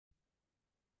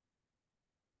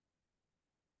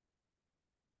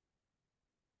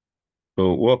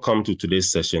So welcome to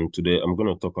today's session. Today, I'm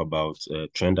going to talk about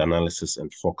trend analysis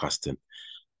and forecasting.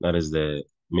 That is the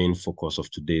main focus of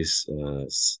today's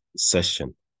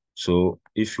session. So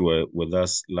if you were with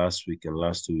us last week and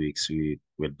last 2 weeks, we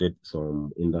did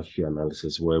some industry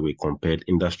analysis where we compared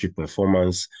industry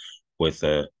performance with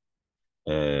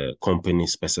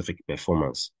company-specific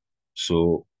performance.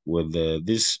 So with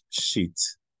this sheet,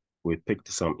 we picked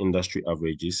some industry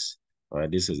averages.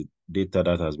 This is data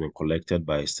that has been collected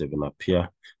by Stephen Appiah.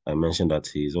 I mentioned that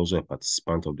he is also a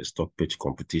participant of the stock pitch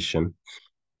competition,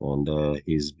 and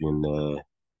he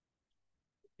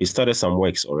started some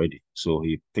works already. So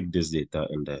he picked this data,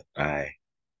 and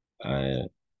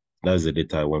that's the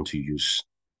data I want to use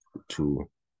to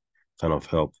kind of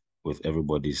help with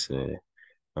everybody's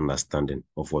understanding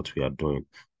of what we are doing.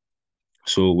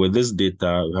 So with this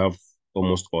data, we have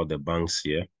almost all the banks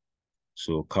here.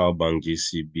 So Cal Bank,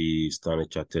 GCB, Standard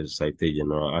Chartered, Societe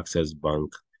Generale, Access Bank,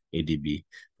 ADB.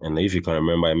 And if you can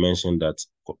remember, I mentioned that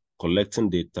collecting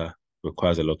data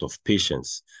requires a lot of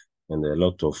patience and a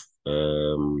lot of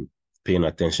paying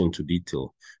attention to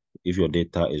detail. If your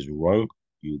data is wrong,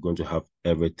 you're going to have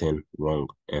everything wrong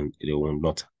and it will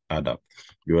not add up.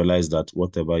 You realize that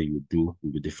whatever you do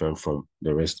will be different from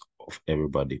the rest of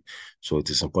everybody. So it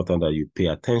is important that you pay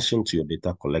attention to your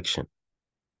data collection,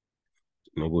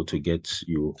 able to get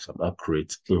you some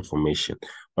accurate information.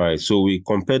 All right, so we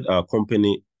compared our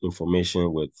company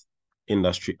information with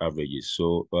industry averages.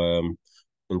 So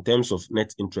in terms of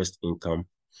net interest income,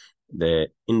 the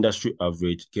industry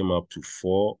average came up to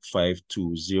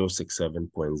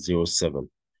 452,067.07,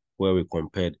 where we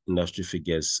compared industry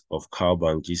figures of Cal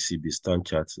Bank, GCB,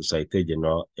 Standard, Societe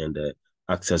Generale, and the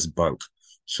Access Bank.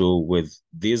 So with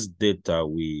this data,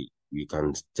 we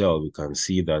can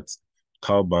see that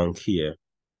Cal Bank here,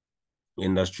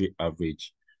 industry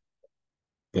average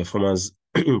performance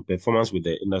with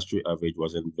the industry average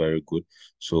wasn't very good.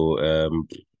 So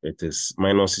it is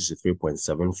minus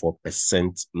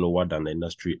 63.74% lower than the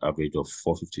industry average of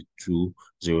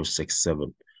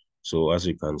 452,067. So as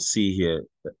you can see here,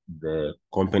 the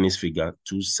company's figure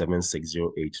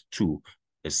 276082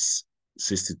 is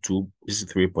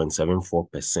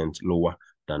 63.74% lower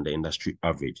than the industry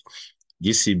average.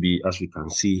 GCB, as we can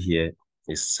see here,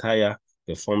 is higher,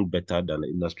 performed better than the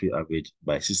industry average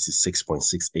by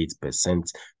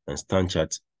 66.68%, and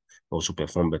Standard also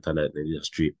performed better than the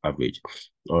industry average.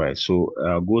 All right, so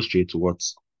I'll go straight to what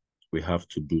we have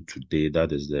to do today.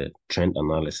 That is the trend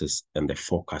analysis and the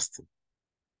forecasting.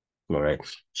 All right,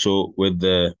 so with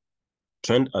the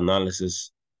trend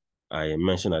analysis, I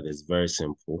mentioned that it's very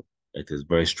simple. It is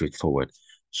very straightforward.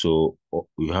 So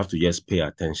you have to just pay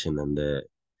attention and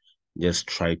just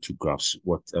try to grasp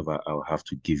whatever I'll have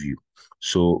to give you.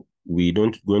 So we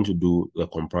don't going to do the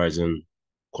comparison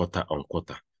quarter on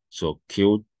quarter. So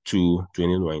Q2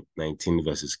 2019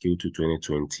 versus Q2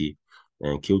 2020,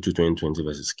 and Q2 2020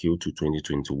 versus Q2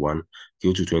 2021,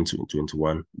 Q2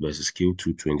 2021 versus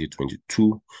Q2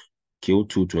 2022, Q2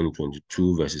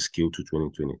 2022 versus Q2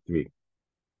 2023.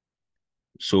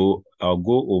 So I'll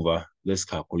go over this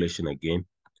calculation again.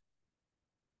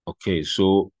 Okay,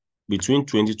 so between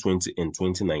 2020 and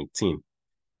 2019,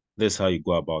 that's how you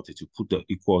go about it. You put the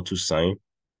equal to sign,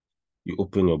 you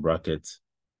open your bracket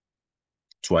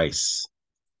twice.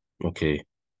 Okay.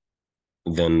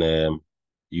 Then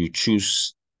you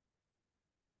choose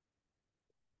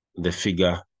the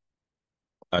figure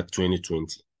at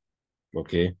 2020.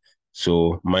 Okay.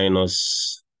 So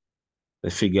minus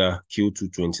the figure Q2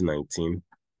 2019,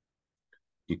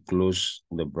 you close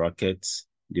the bracket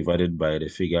divided by the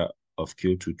figure of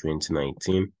Q2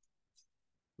 2019.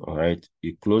 All right.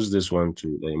 You close this one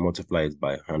to multiply it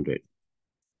by 100.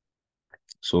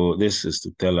 So this is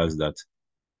to tell us that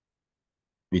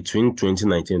between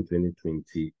 2019 and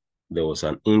 2020, there was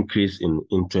an increase in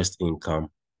interest income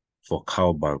for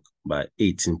Cal Bank by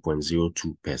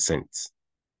 18.02%.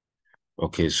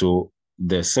 Okay, so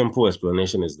the simple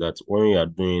explanation is that when you are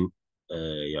doing,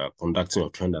 you are conducting a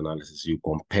trend analysis, you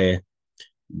compare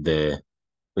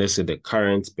let's say the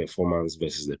current performance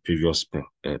versus the previous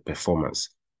performance.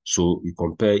 So you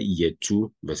compare year 2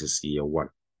 versus year 1.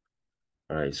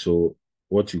 All right, so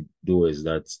what you do is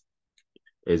that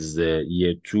is the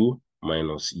year 2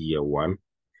 minus year 1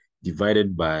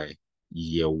 divided by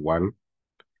year 1.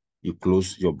 You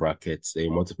close your brackets, then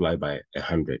you multiply by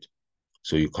 100.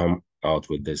 So you come out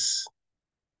with this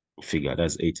figure.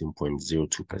 That's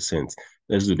 18.02%.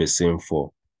 Let's do the same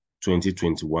for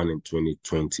 2021 and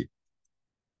 2020.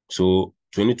 So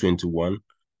 2021,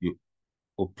 you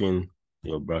open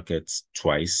your brackets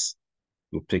twice.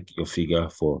 You pick your figure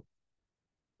for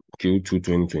Q2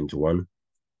 2021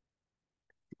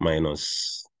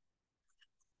 minus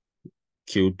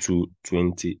Q2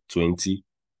 2020,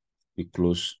 you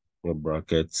close your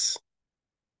brackets,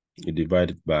 you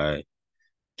divide it by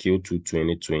Q2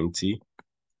 2020,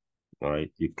 all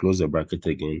right, you close the bracket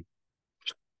again,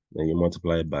 then you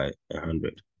multiply by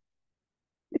 100.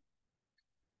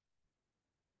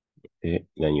 Okay,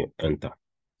 then you enter.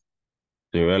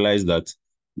 So you realize that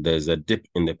there's a dip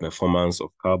in the performance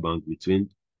of CowBank between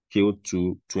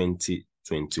Q2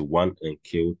 2021 and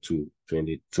Q2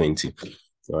 2020.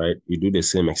 All right, you do the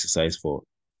same exercise for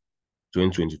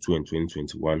 2022 and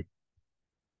 2021.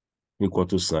 Equal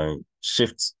to sign,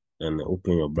 shift, and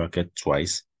open your bracket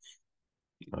twice.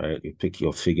 All right, you pick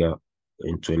your figure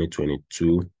in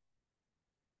 2022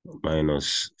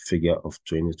 minus figure of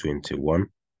 2021.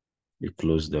 You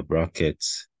close the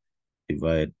brackets,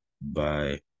 divide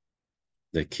by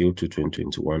the Q2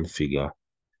 2021 figure,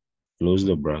 close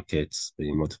the brackets, and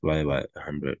you multiply by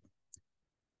 100.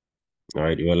 All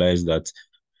right, you realize that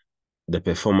the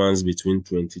performance between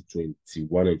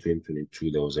 2021 and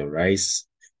 2022, there was a rise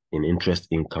in interest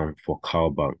income for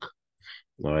CowBank.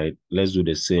 All right, let's do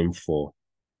the same for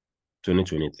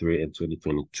 2023 and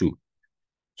 2022.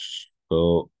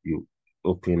 So you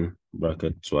open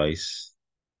bracket twice,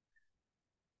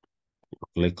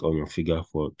 click on your figure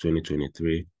for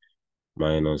 2023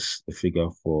 minus the figure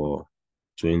for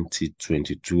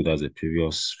 2022, that's the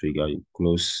previous figure. You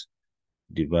close,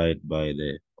 divide by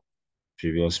the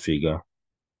previous figure.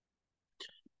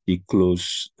 You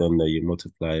close, then you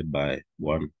multiply by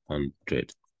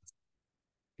 100.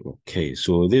 Okay,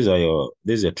 so this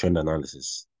is your trend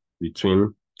analysis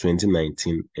between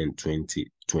 2019 and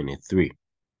 2023.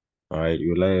 All right,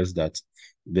 you realize that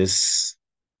this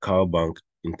CowBank,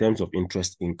 in terms of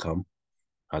interest income,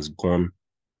 has gone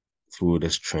through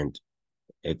this trend.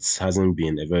 It hasn't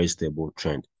been a very stable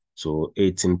trend. So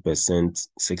 18%,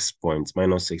 6 points,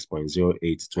 minus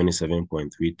 6.08,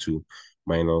 27.32,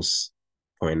 minus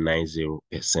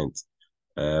 0.90%.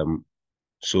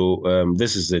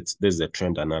 This is it. This is the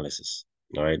trend analysis.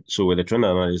 All right. So with the trend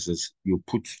analysis, you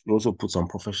also put some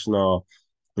professional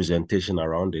presentation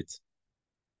around it.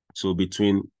 So you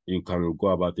can go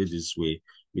about it this way.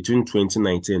 Between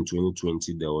 2019 and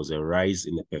 2020, there was a rise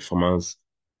in the performance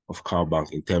of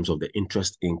CowBank in terms of the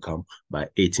interest income by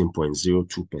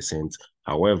 18.02%.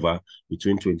 However,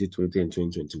 between 2020 and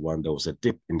 2021, there was a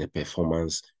dip in the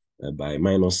performance by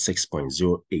minus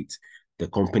 6.08. The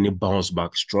company bounced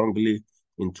back strongly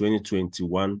in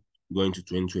 2021, going to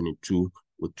 2022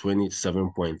 with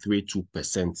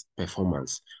 27.32%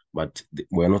 performance, but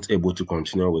we're not able to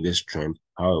continue with this trend.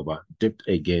 However, dipped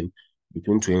again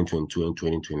between 2022 and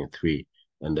 2023,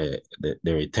 and the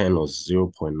return was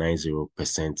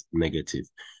 0.90% negative.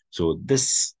 So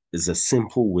this is a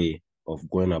simple way of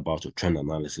going about a trend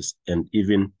analysis and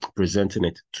even presenting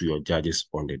it to your judges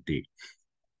on the day.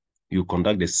 You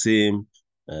conduct the same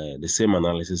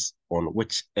analysis on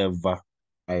whichever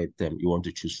item you want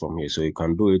to choose from here. So you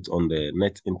can do it on the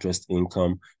net interest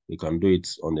income. You can do it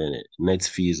on the net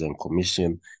fees and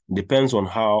commission. It depends on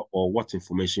how or what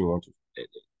information you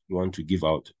want to give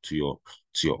out to your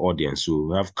audience. So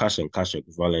we have cash and cash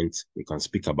equivalent. We can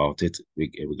speak about it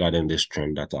regarding this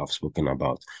trend that I've spoken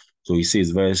about. So you see,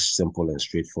 it's very simple and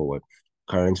straightforward.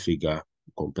 Current figure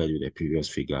compared with the previous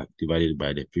figure divided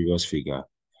by the previous figure.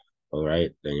 All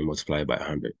right, then you multiply by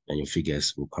 100 and your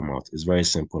figures will come out. It's very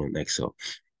simple in Excel.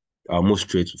 I'll move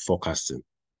straight to forecasting.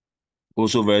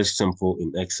 Also very simple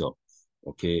in Excel.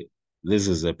 Okay, this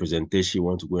is a presentation you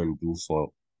want to go and do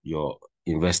for your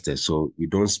investors. So you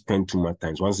don't spend too much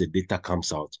time. Once the data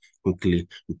comes out, quickly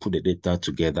you put the data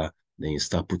together, then you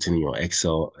start putting your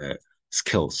Excel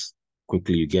skills.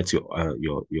 Quickly you get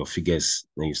your figures,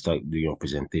 then you start doing your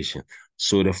presentation.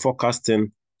 So the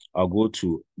forecasting, I'll go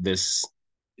to this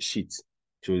sheet.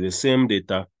 So the same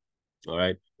data, all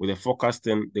right. With the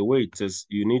forecasting, the way it is,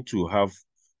 you need to have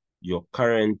your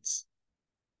current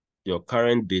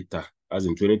data, as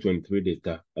in 2023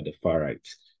 data at the far right.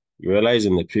 You realize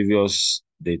in the previous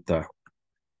data,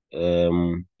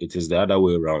 it is the other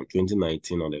way around,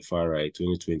 2019 on the far right,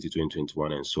 2020,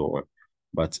 2021, and so on.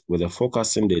 But with the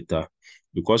forecasting data,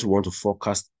 because we want to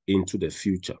forecast into the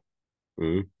future,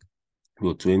 so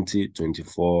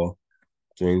 2024,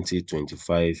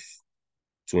 2025,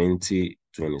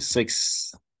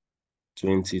 2026,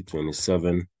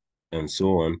 2027, and so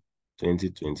on,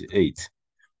 2028.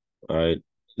 All right,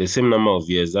 the same number of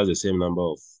years, that's the same number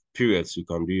of periods you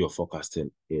can do your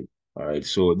forecasting in. All right,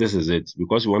 so this is it.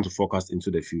 Because you want to forecast into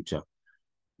the future,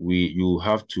 you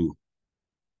have to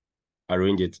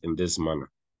arrange it in this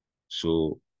manner.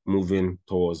 So moving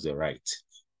towards the right.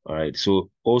 All right,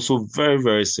 so also very,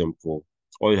 very simple.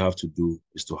 All you have to do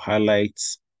is to highlight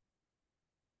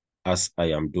as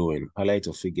I am doing. Highlight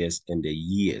your figures and the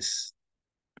years.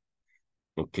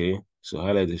 Okay, so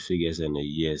highlight the figures and the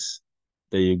years.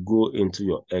 Then you go into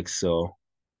your Excel,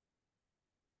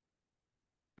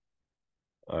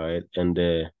 all right, and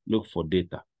look for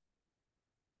data,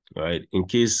 all right. In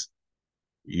case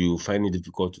you find it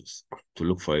difficult to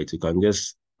look for it, you can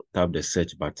just tap the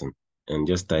search button and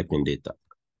just type in data.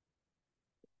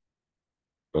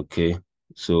 Okay,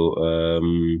 so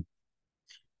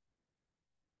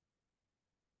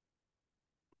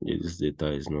this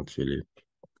data is not really.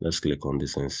 Let's click on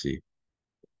this and see.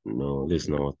 No, this is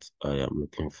not what I am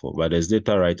looking for. But there's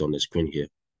data right on the screen here.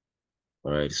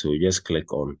 All right, so you just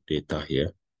click on data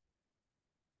here.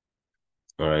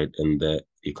 All right, and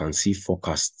you can see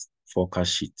forecast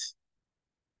sheet.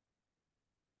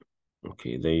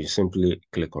 Okay, then you simply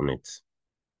click on it.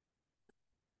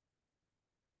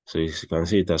 So as you can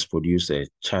see, it has produced a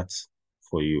chart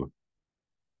for you.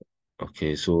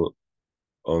 Okay, so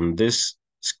on this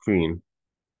screen,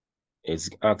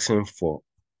 it's asking for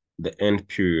the end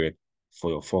period for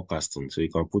your forecasting. So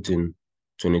you can put in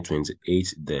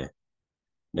 2028 there.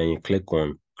 Then you click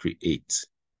on create.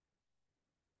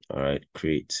 All right,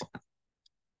 create.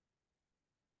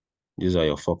 These are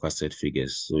your forecasted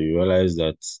figures. So you realize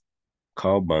that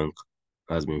Cowbank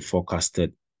has been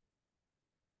forecasted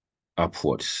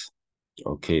upwards.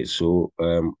 Okay, so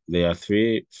there are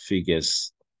three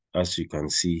figures, as you can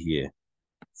see here,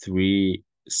 three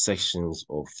sections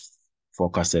of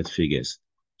forecasted figures.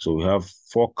 So we have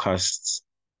forecast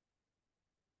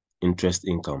interest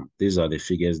income. These are the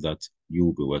figures that you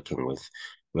will be working with.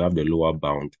 We have the lower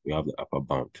bound, we have the upper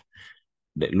bound.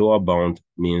 The lower bound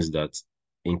means that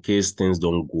in case things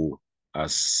don't go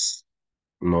as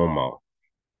normal,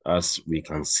 as we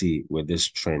can see with this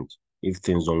trend, if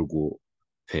things don't go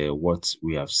per what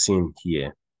we have seen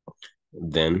here,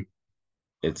 then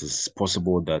it is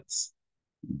possible that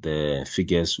the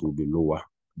figures will be lower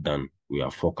than we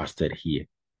have forecasted here.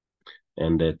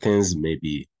 And the things may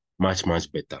be much,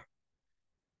 much better.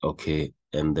 Okay.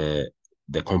 And the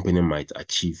company might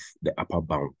achieve the upper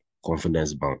bound,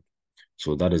 confidence bound.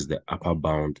 So that is the upper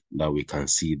bound that we can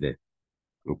see there.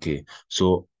 Okay.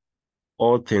 So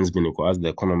all things being equal, as the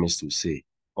economists will say,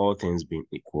 all things being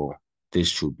equal, this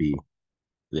should be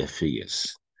the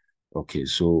figures. Okay,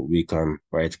 so we can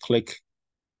right click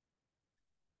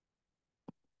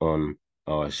on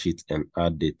our sheet and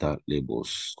add data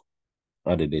labels.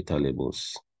 Add the data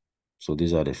labels. So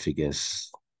these are the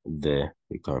figures there.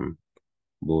 We can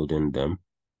bold in them.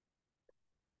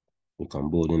 We can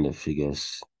bold in the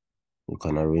figures. We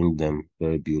can arrange them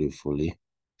very beautifully.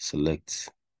 Select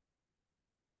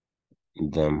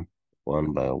them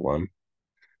one by one.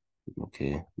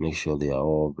 Okay, make sure they are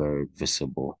all very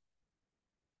visible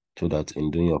so that in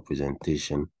doing your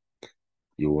presentation,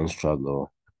 you won't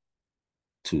struggle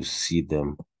to see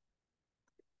them.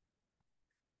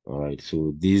 All right,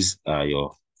 so these are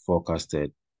your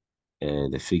forecasted,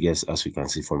 the figures as we can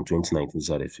see from 2019, these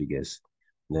are the figures.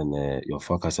 Then your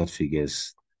forecasted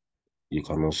figures, you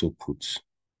can also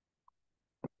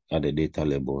add the data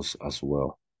labels as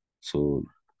well. So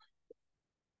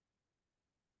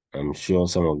I'm sure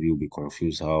some of you will be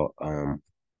confused how I'm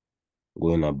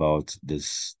going about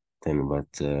this thing,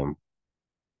 but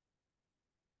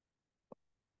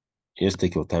just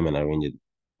take your time and arrange it.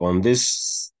 On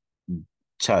this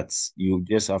chart, you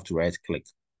just have to right click.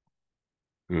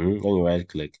 When you right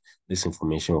click, this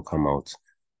information will come out.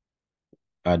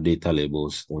 Add data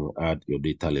labels, then you add your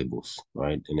data labels,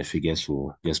 right? And the figures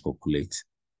will just populate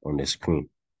on the screen.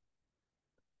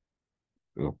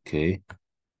 Okay,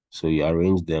 so you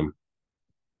arrange them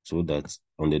so that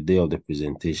on the day of the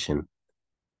presentation,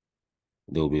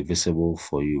 they will be visible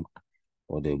for you,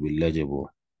 or they'll be legible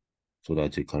so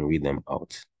that you can read them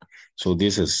out. So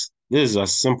this is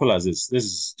as simple as this. This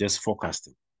is just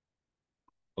forecasting.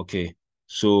 Okay,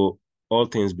 so all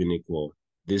things being equal,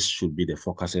 this should be the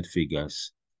forecasted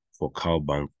figures for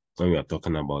Cowbank when we are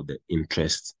talking about the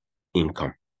interest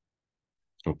income.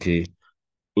 Okay,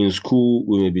 in school,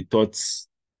 we may be taught,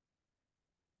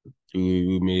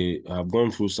 we may have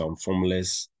gone through some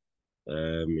formulas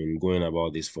in going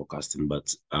about this forecasting,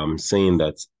 but I'm saying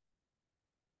that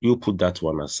you put that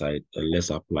one aside and let's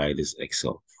apply this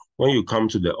Excel. When you come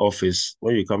to the office,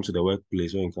 when you come to the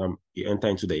workplace, you enter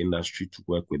into the industry to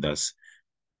work with us,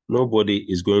 nobody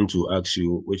is going to ask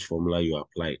you which formula you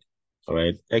applied. All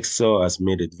right. Excel has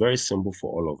made it very simple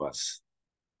for all of us.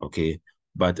 Okay.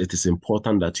 But it is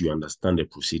important that you understand the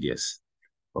procedures.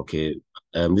 Okay.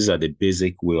 These are the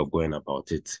basic way of going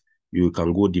about it. You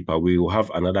can go deeper. We will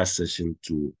have another session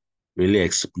to really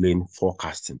explain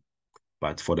forecasting.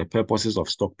 But for the purposes of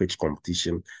stock pitch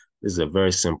competition, This is a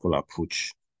very simple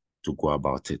approach to go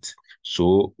about it.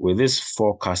 So with this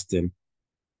forecasting,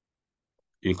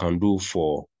 you can do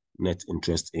for net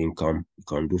interest income, you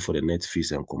can do for the net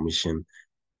fees and commission,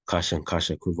 cash and cash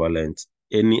equivalent,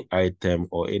 any item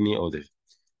or any of the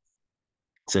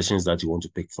sessions that you want to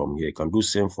pick from here. You can do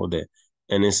same for the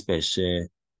earnings per share.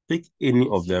 Pick any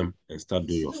of them and start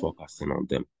doing your forecasting on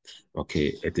them.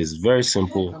 Okay, it is very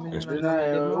simple.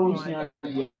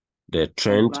 The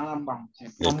trend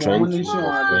was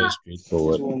very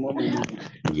straightforward.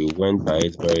 We went by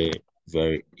it very,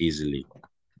 very easily.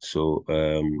 So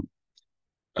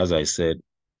as I said,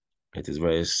 it is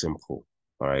very simple.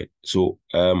 All right. So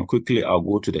quickly, I'll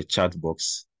go to the chat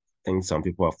box. I think some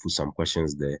people have put some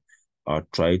questions there. I'll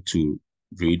try to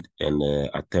read and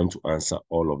attempt to answer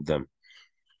all of them.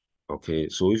 Okay.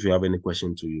 So if you have any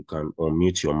question too, you can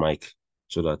unmute your mic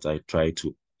so that I try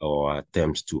to or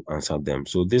attempt to answer them.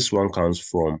 So this one comes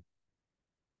from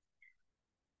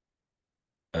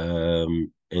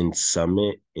in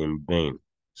Same in Bain.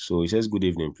 So he says, good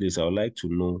evening, please. I would like to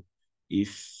know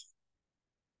if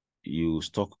you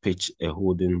stock pitch a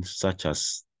holding such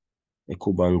as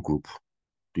EcoBank Group,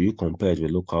 do you compare it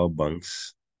with local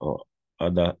banks or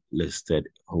other listed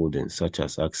holdings such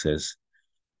as Access,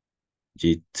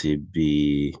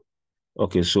 GTB?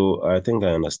 Okay, so I think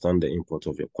I understand the import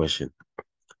of your question.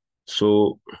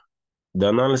 So the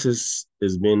analysis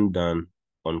is being done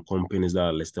on companies that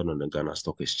are listed on the Ghana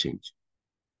Stock Exchange.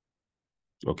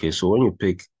 Okay, so when you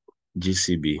pick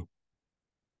GCB,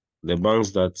 the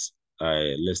banks that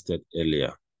I listed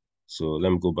earlier, so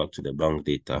let me go back to the bank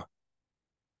data.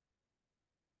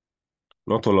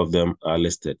 Not all of them are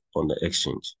listed on the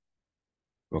exchange.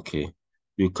 Okay,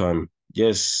 you can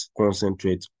just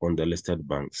concentrate on the listed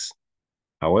banks.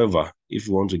 However, if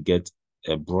you want to get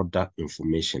a broader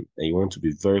information and you want to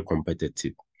be very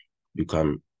competitive, you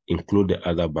can include the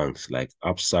other banks like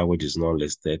ABSA, which is not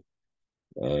listed,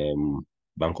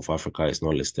 Bank of Africa is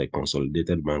not listed,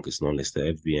 Consolidated Bank is not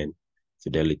listed, FBN,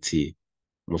 Fidelity,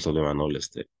 most of them are not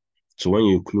listed. So when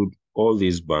you include all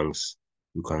these banks,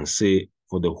 you can say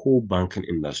for the whole banking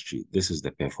industry, this is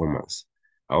the performance.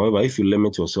 However, if you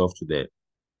limit yourself to the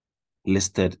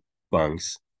listed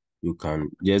banks, you can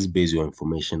just base your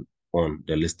information on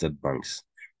the listed banks.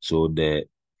 So the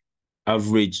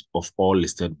average of all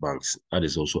listed banks, that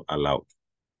is also allowed.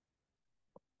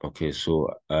 Okay, so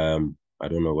I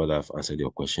don't know whether I've answered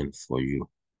your question for you.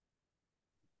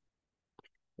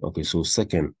 Okay, so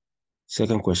second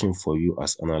question for you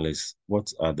as analyst,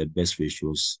 what are the best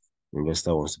ratios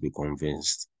investor wants to be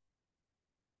convinced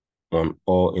on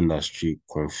all industry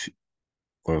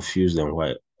confused and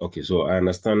why? Okay, so I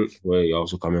understand where you're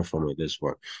also coming from with this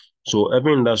one. So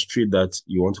every industry that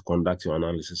you want to conduct your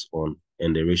analysis on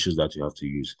and the ratios that you have to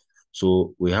use.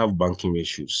 So we have banking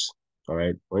ratios, all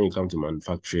right? When you come to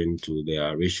manufacturing, there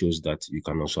are ratios that you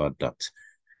can also adapt,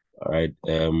 all right?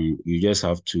 You just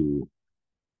have to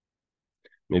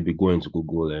maybe go into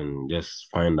Google and just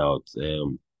find out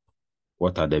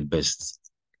what are the best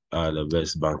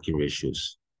banking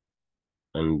ratios,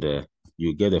 and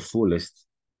you get a full list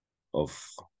of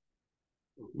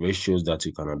ratios that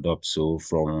you can adopt. So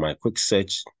from my quick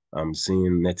search, I'm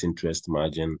seeing net interest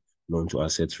margin, loan to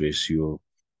asset ratio,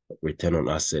 return on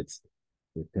assets,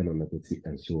 return on equity,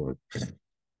 and so on.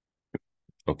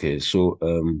 Okay, so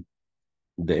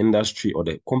the industry or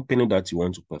the company that you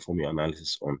want to perform your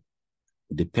analysis on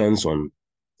depends on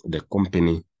the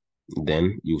company.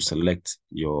 Then you select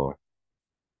your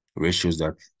ratios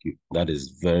that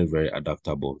is very, very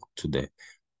adaptable to the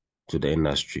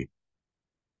industry.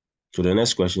 So the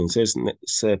next question says,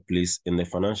 sir, please, in the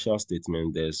financial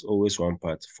statement, there's always one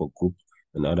part for group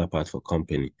and the other part for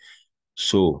company.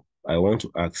 So I want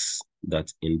to ask that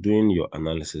in doing your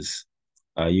analysis,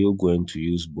 are you going to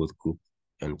use both group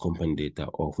and company data,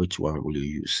 or which one will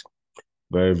you use?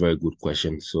 Very, very good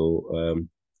question. So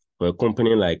for a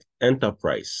company like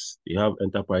Enterprise, you have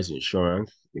Enterprise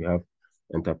Insurance, you have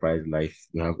Enterprise Life,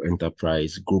 you have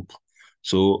Enterprise Group.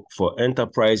 So for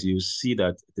Enterprise, you see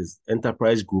that it is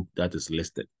Enterprise Group that is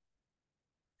listed.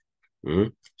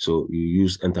 So you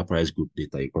use Enterprise Group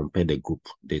data, you compare the group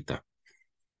data.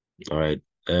 All right.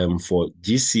 For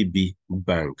GCB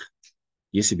Bank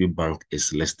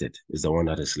is listed, is the one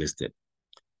that is listed.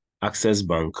 Access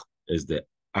Bank is the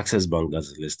Access Bank that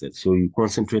is listed. So you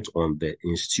concentrate on the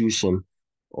institution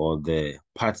or the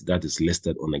part that is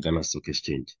listed on the Ghana Stock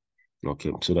Exchange.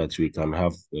 Okay, so that we can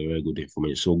have a very good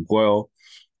information. So GOIL,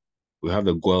 we have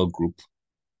the GOIL group,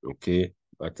 okay,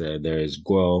 but there is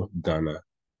GOIL Ghana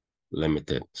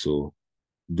Limited. So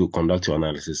conduct your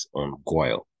analysis on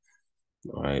GOIL.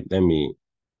 All right, let me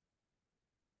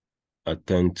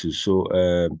attend to. So,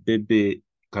 baby,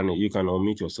 you can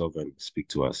unmute yourself and speak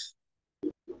to us.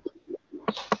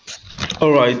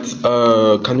 All right.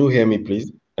 Can you hear me,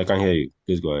 please? I can hear you.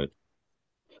 Please go ahead.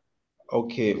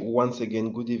 Okay. Once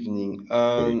again, good evening.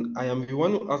 I am the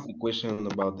one who asked the question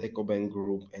about EcoBank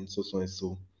Group and so and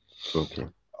so. Okay.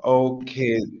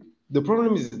 Okay. The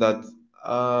problem is that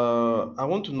I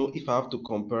want to know if I have to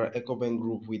compare EcoBank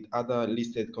Group with other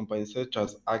listed companies such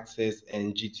as Access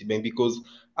and GT Bank, because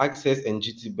Access and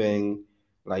GT Bank,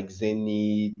 like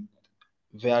Zenith,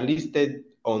 they are listed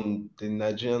on the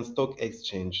Nigerian Stock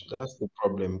Exchange. That's the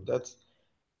problem. That's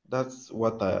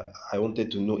what I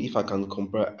wanted to know, if I can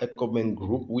compare Ecobank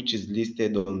Group, which is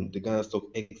listed on the Ghana Stock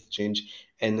Exchange,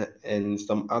 and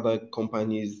some other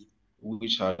companies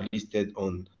which are listed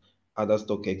on other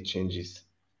stock exchanges.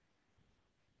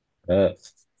 Uh,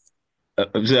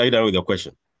 so are you done with your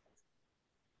question?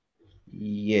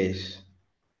 Yes.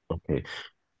 Okay.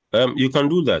 You can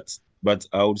do that, but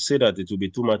I would say that it will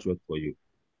be too much work for you.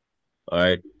 All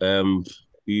right.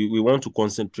 We want to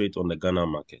concentrate on the Ghana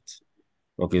market.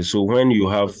 Okay. So when you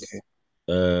have Okay.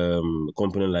 a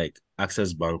company like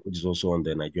Access Bank, which is also on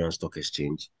the Nigerian Stock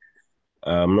Exchange,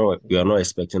 no, we are not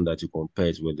expecting that you compare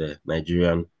it with the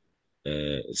Nigerian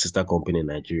sister company in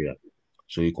Nigeria.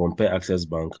 So you compare Access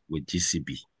Bank with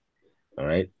GCB. All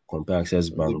right. Compare Access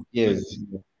Bank, Yes.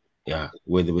 yeah,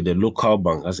 with the local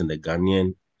bank, as in the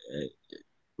Ghanaian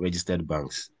registered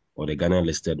banks or the Ghanaian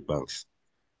listed banks.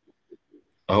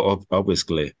 I hope it's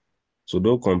clear. So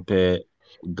don't compare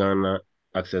Ghana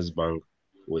Access Bank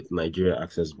with Nigeria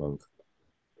Access Bank,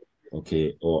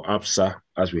 okay, or APSA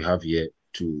as we have here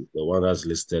to the one that's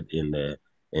listed in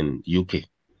UK.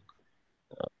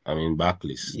 I mean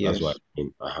Barclays. That's what Yes.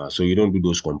 I mean. So you don't do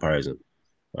those comparisons.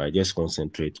 Right? Just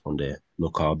concentrate on the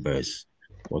local bears,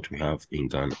 what we have in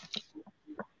Ghana.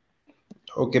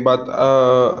 Okay, but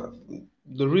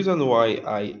the reason why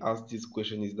I asked this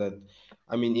question is that,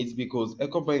 I mean, it's because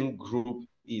EcoBank Group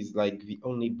is like the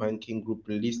only banking group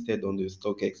listed on the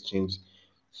stock exchange.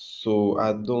 So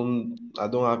I don't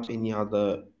have any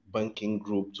other banking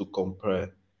group to compare.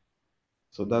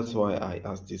 So that's why I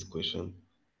asked this question.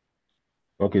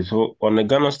 Okay, so on the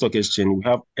Ghana Stock Exchange, we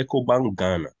have EcoBank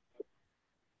Ghana.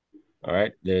 All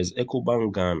right, there's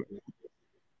EcoBank Ghana,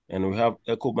 and we have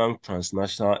EcoBank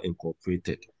Transnational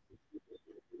Incorporated.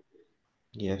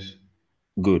 Yes.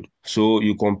 Good. So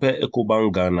you compare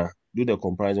EcoBank Ghana, do the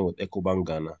comparison with EcoBank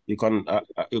Ghana. You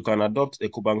can adopt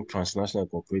EcoBank Transnational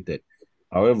Incorporated.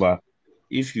 However,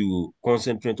 if you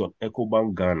concentrate on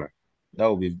EcoBank Ghana, that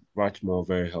will be much more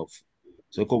very helpful.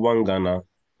 So EcoBank Ghana,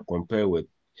 compare with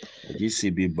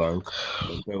GCB Bank,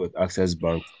 compare with Access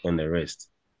Bank, and the rest.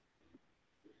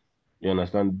 You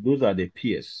understand? Those are the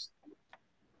peers.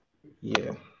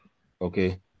 Yeah.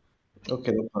 Okay,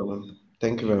 Okay, no problem.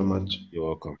 Thank you very much. you're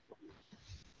welcome.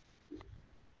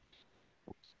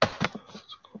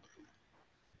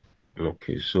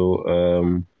 Okay, so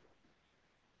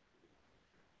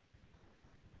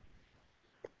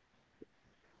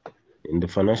in the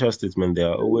financial statement, there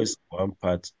are always one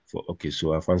part for, okay,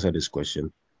 so I've answered this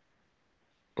question.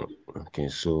 Okay,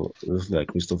 so it looks like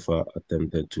Christopher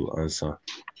attempted to answer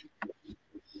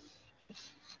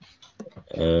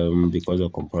because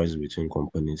of comparison between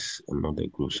companies and other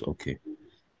groups. Okay,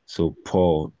 so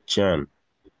Paul Chan,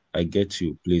 I get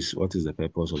you. Please, what is the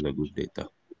purpose of the group data?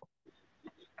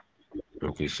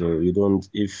 Okay, so you don't,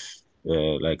 if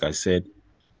like I said,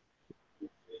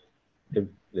 if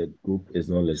the group is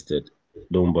not listed,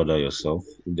 don't bother yourself.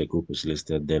 If the group is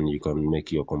listed, then you can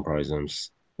make your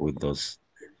comparisons with those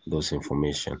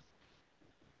information.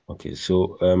 Okay,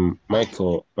 so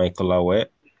Michael Awe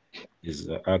is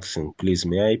asking, please,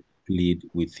 may I plead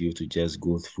with you to just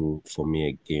go through for me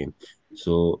again?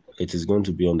 So it is going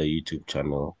to be on the YouTube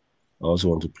channel. I also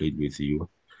want to plead with you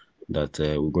that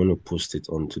we're going to post it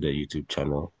onto the YouTube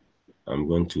channel. I'm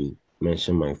going to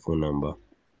mention my phone number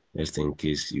just in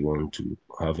case you want to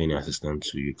have any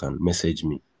assistance, so you can message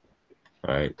me.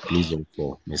 All right, please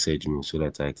therefore message me so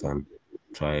that I can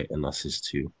try and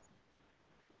assist you.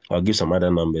 I'll give some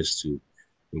other numbers too,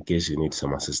 in case you need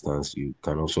some assistance. You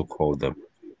can also call them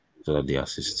so that they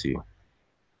assist you.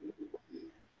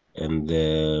 And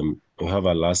we have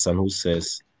a last one who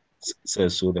says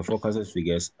so the forecasted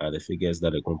figures are the figures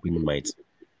that the company might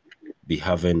be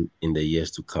having in the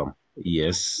years to come.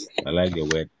 Yes, I like the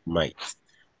word might.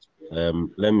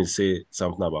 Let me say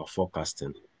something about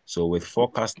forecasting. So with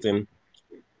forecasting,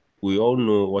 we all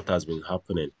know what has been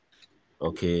happening.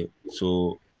 Okay,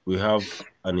 so we have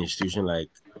an institution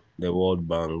like the World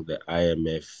Bank, the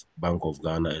IMF, Bank of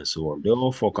Ghana, and so on. They're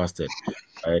all forecasted,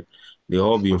 right? They've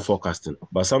all been forecasting,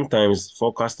 but sometimes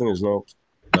forecasting is not.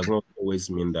 does not always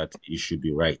mean that you should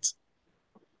be right.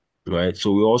 Right.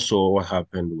 So we also saw what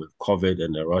happened with COVID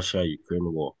and the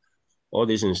Russia-Ukraine war. All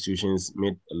these institutions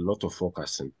made a lot of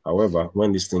forecasting. However,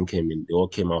 when this thing came in, they all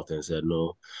came out and said,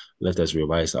 no, let us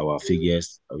revise our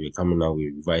figures. We're coming out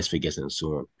with revised figures and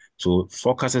so on. So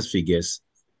forecasted figures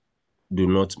do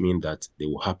not mean that they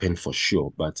will happen for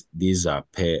sure, but these are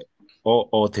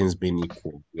all things being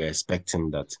equal, we're expecting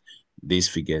that these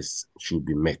figures should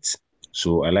be met.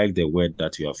 So I like the word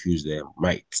that you have used there,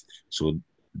 might. So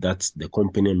that the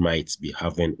company might be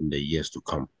having in the years to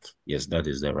come. Yes, that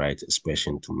is the right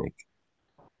expression to make.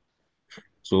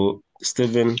 So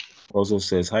Stephen also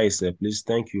says, hi, sir, please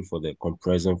thank you for the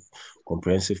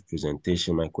comprehensive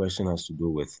presentation. My question has to do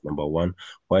with number one,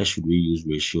 why should we use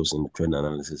ratios in the trend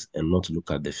analysis and not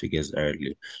look at the figures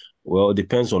directly? Well, it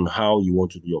depends on how you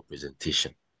want to do your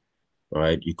presentation. All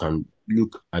right, you can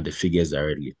look at the figures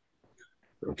directly.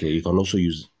 Okay, you can also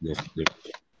use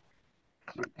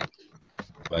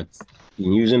but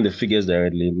in using the figures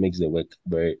directly, it makes the work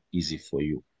very easy for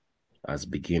you as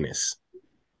beginners.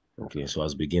 Okay, so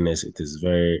as beginners, it is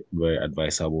very, very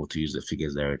advisable to use the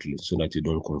figures directly so that you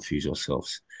don't confuse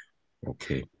yourselves.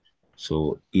 Okay,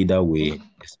 so either way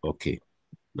is okay.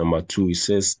 Number two, it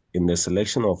says in the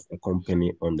selection of a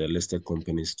company on the listed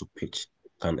companies to pitch,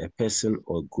 can a person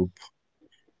or group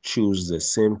choose the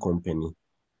same company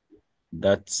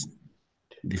that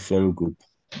different group?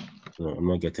 No, I'm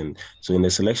not getting. So in the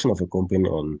selection of a company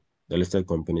on the listed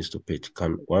companies to pitch,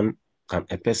 can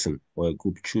a person or a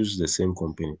group choose the same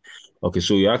company? Okay,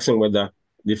 so you're asking whether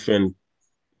different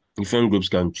groups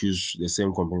can choose the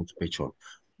same company to pitch on.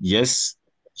 Yes,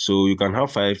 so you can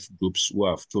have 5 groups who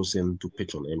have chosen to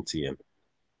pitch on MTN.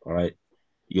 All right,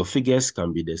 your figures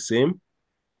can be the same.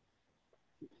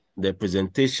 The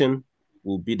presentation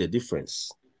will be the difference.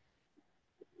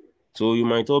 So you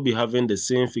might all be having the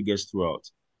same figures throughout,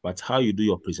 but how you do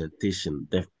your presentation,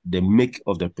 the make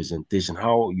of the presentation,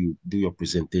 how you do your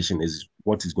presentation is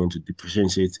what is going to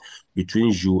differentiate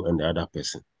between you and the other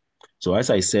person. So as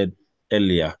I said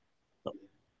earlier,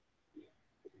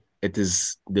 it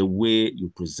is the way you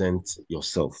present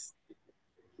yourself.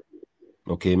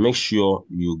 Okay, make sure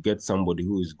you get somebody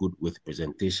who is good with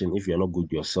presentation. If you're not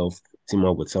good yourself, team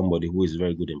up with somebody who is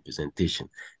very good in presentation,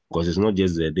 because it's not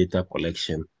just the data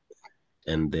collection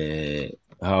and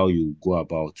how you go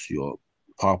about your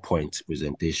PowerPoint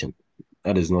presentation.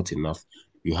 That is not enough.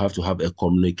 You have to have a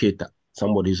communicator,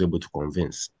 somebody who's able to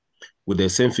convince. With the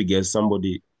same figures,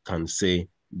 somebody can say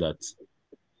that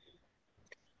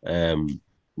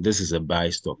this is a buy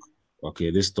stock.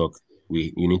 Okay, this stock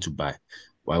you need to buy.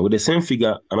 While with the same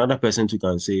figure, another person too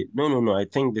can say, no, I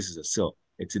think this is a sell.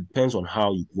 It depends on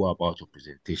how you go about your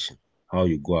presentation. How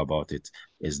you go about it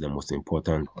is the most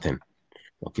important thing.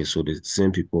 Okay, so the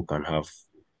same people can have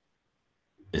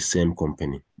the same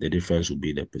company. The difference will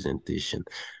be the presentation.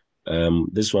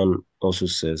 This one also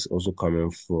says, also coming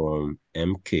from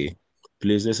MK,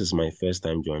 please, this is my first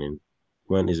time joining.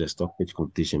 When is the stock pitch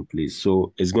competition, please?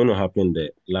 So it's going to happen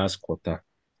the last quarter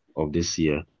of this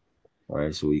year. All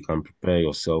right, so you can prepare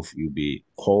yourself. You'll be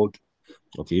called.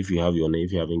 Okay, if you have your name,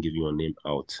 if you haven't given your name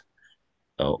out,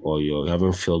 or you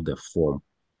haven't filled the form,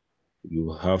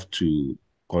 you have to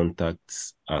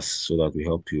contact us so that we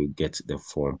help you get the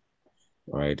form.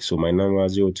 All right, so my number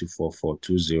is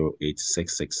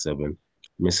 0244208667.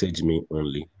 Message me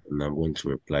only, and I'm going to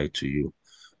reply to you.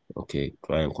 Okay,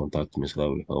 try and contact me so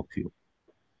that we help you.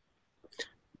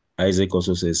 Isaac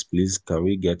also says, please, can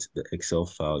we get the Excel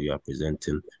file you are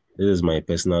presenting? This is my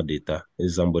personal data. This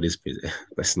is somebody's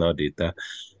personal data.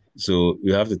 So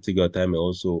you have to take your time and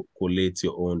also collate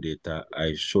your own data.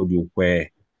 I showed you where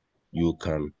you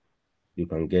can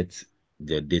get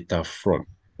the data from.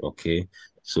 Okay,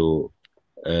 so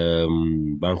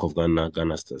Bank of Ghana,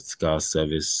 Ghana Statistical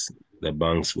Service, the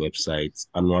bank's website,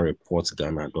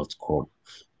 annualreportghana.com.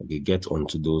 Okay, get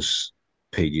onto those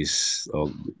pages or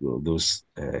those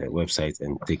websites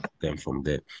and take them from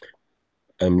there.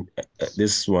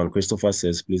 This one, Christopher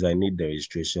says, please, I need the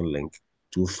registration link.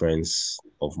 2 friends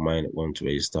of mine want to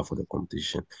register for the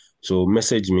competition. So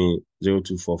message me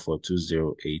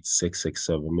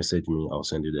 0244208667. Message me, I'll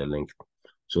send you the link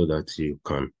so that you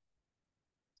can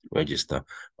register.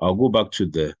 I'll go back to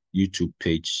the YouTube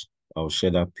page. I'll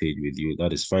share that page with you.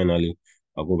 That is finally,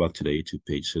 I'll go back to the YouTube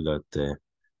page so that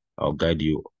I'll guide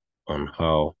you on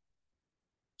how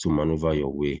to maneuver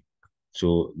your way.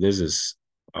 So this is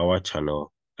our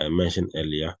channel I mentioned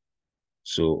earlier.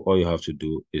 So all you have to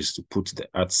do is to put the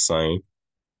 @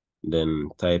 then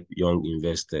type Young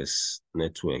Investors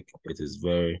Network. It is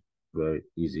very very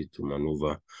easy to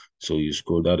maneuver. So you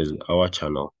scroll, that is our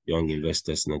channel, Young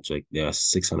Investors Network. There are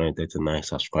 639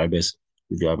 subscribers.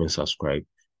 If you haven't subscribed,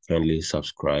 kindly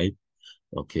subscribe.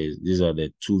 Okay, these are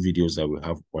the two videos that we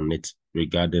have on it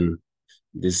regarding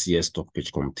this year's stock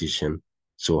pitch competition.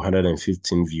 So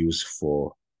 115 views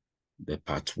for the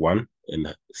part 1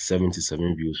 and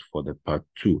 77 views for the part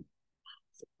 2.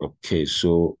 Okay,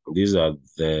 so these are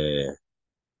the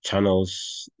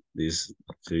channels. This,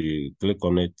 so you click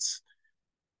on it.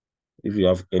 If you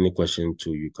have any question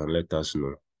too, you can let us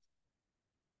know.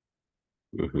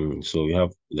 So we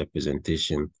have the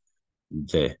presentation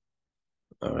there.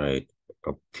 All right.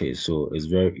 Okay, so it's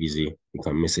very easy. You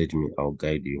can message me, I'll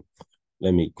guide you.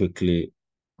 Let me quickly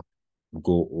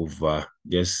go over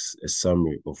just a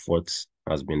summary of what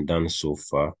has been done so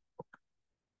far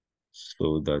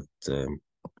so that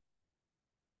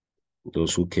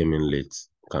those who came in late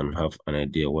can have an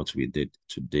idea what we did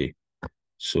today.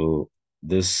 So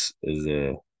this is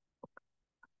a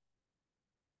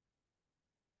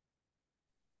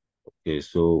okay,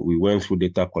 so we went through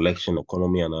data collection,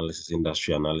 economy analysis,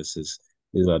 industry analysis.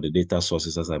 These are the data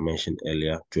sources, as I mentioned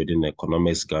earlier: Trading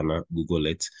Economics Ghana, Google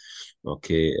it.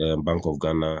 Okay, Bank of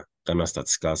Ghana, Ghana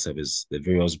Statistical Service, the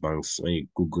various banks. When you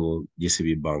Google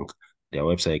GCB Bank, their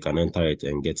website, you can enter it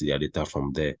and get their data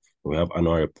from there. We have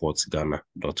annual reports,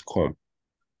 Ghana.com.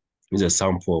 This is a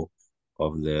sample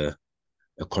of the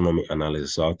economy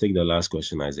analysis. So I'll take the last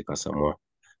question, Isaac Asamoah.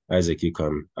 Isaac, you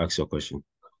can ask your question.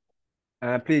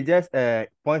 Please, just a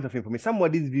point of information.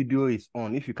 Somebody's video is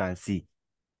on, if you can see.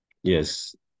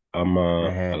 Yes, Ama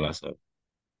Uh-huh. Alasa.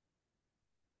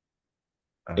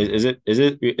 Is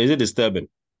it disturbing?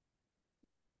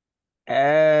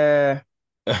 Maybe.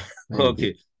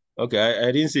 Okay, okay.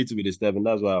 I didn't say it to be disturbing.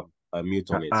 That's why I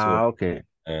mute on it. So, Okay.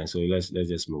 so let's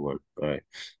just move on. All right.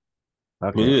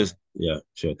 Okay. Yeah,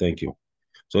 sure. Thank you.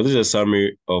 So this is a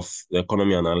summary of the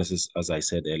economy analysis, as I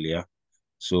said earlier.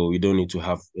 So you don't need to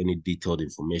have any detailed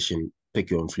information.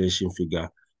 Pick your inflation figure,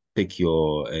 pick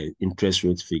your interest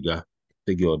rate figure,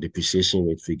 pick your depreciation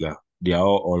rate figure. They are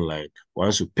all online.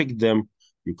 Once you pick them,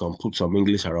 you can put some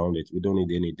English around it. We don't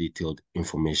need any detailed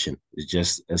information.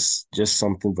 It's just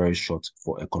something very short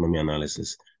for economy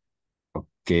analysis.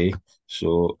 Okay.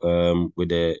 So with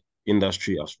the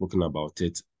industry, I've spoken about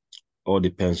it. All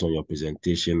depends on your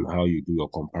presentation, how you do your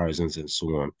comparisons and so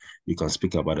on. You can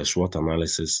speak about a SWOT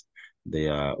analysis. They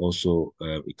are also,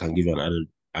 it can give you an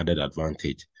added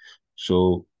advantage.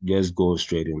 So just go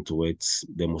straight into it.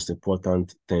 The most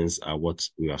important things are what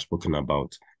we have spoken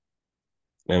about.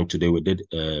 And today we did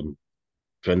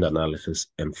trend analysis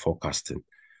and forecasting.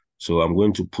 So I'm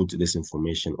going to put this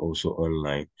information also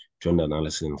online. Trend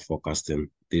analysis and forecasting.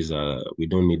 We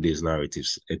don't need these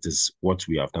narratives. It is what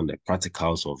we have done, the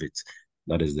practicals of it.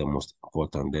 That is the most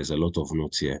important. There's a lot of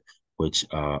notes here which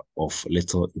are of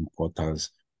little importance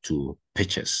to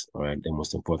pitches. All right. The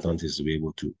most important is to be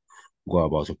able to go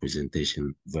about your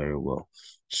presentation very well.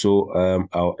 So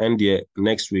I'll end here.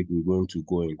 Next week, we're going to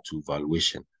go into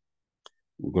valuation.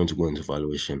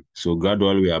 So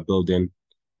gradually we are building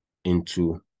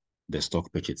into the stock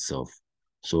pitch itself.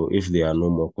 So if there are no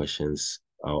more questions,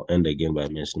 I'll end again by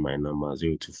mentioning my number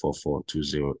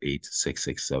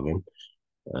 0244208667.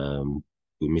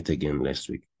 We'll meet again next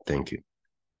week. Thank you.